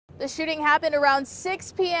The shooting happened around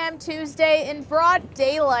 6 p.m. Tuesday in broad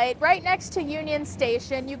daylight, right next to Union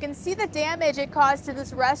Station. You can see the damage it caused to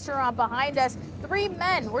this restaurant behind us. 3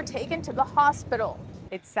 men were taken to the hospital.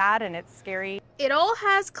 It's sad and it's scary. It all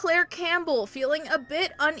has Claire Campbell feeling a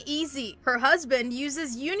bit uneasy. Her husband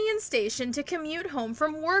uses Union Station to commute home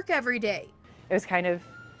from work every day. It was kind of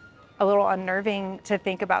a little unnerving to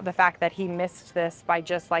think about the fact that he missed this by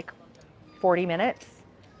just like 40 minutes.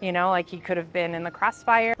 You know, like he could have been in the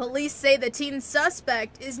crossfire. Police say the teen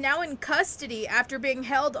suspect is now in custody after being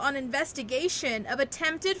held on investigation of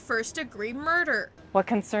attempted first-degree murder. What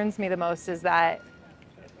concerns me the most is that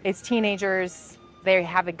it's teenagers, they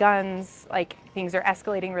have guns, like things are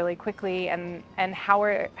escalating really quickly, and how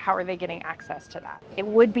are they getting access to that? It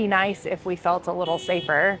would be nice if we felt a little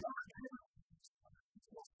safer.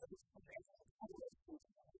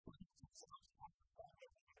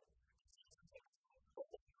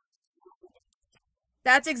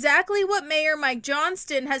 That's exactly what Mayor Mike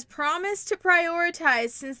Johnston has promised to prioritize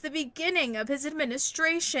since the beginning of his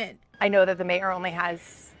administration. I know that the mayor only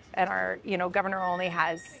has, and our governor only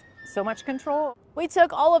has so much control. We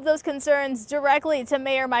took all of those concerns directly to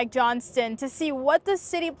Mayor Mike Johnston to see what the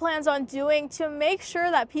city plans on doing to make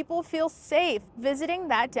sure that people feel safe visiting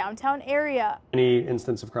that downtown area. Any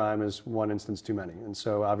instance of crime is one instance too many. And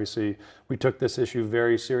so obviously we took this issue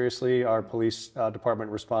very seriously. Our police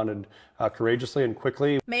department responded courageously and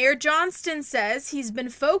quickly. Mayor Johnston says he's been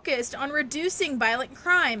focused on reducing violent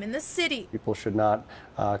crime in the city. People should not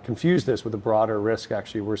confuse this with a broader risk.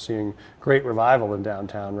 Actually, we're seeing great revival in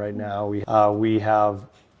downtown right now. We have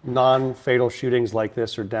non-fatal shootings like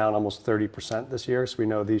this are down almost 30% this year, so we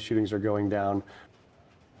know these shootings are going down.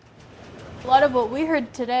 A lot of what we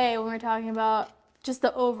heard today when we were talking about just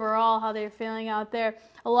the overall, how they're feeling out there,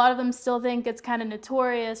 a lot of them still think it's kind of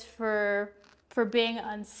notorious for being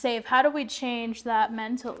unsafe. How do we change that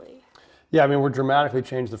mentally? Yeah, I mean, we're dramatically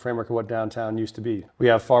changed the framework of what downtown used to be. We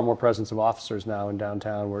have far more presence of officers now in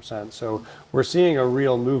downtown. So we're seeing a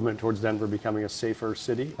real movement towards Denver becoming a safer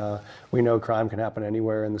city. We know crime can happen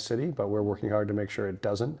anywhere in the city, but we're working hard to make sure it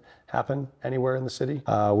doesn't happen anywhere in the city.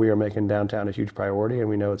 We are making downtown a huge priority, and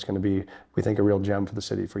we know it's going to be, we think, a real gem for the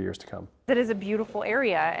city for years to come. It is a beautiful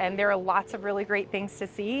area, and there are lots of really great things to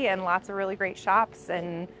see and lots of really great shops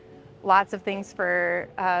and lots of things for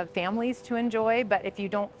families to enjoy, but if you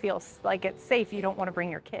don't feel like it's safe, you don't want to bring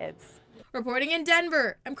your kids. Reporting in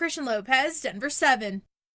Denver, I'm Christian Lopez, Denver 7.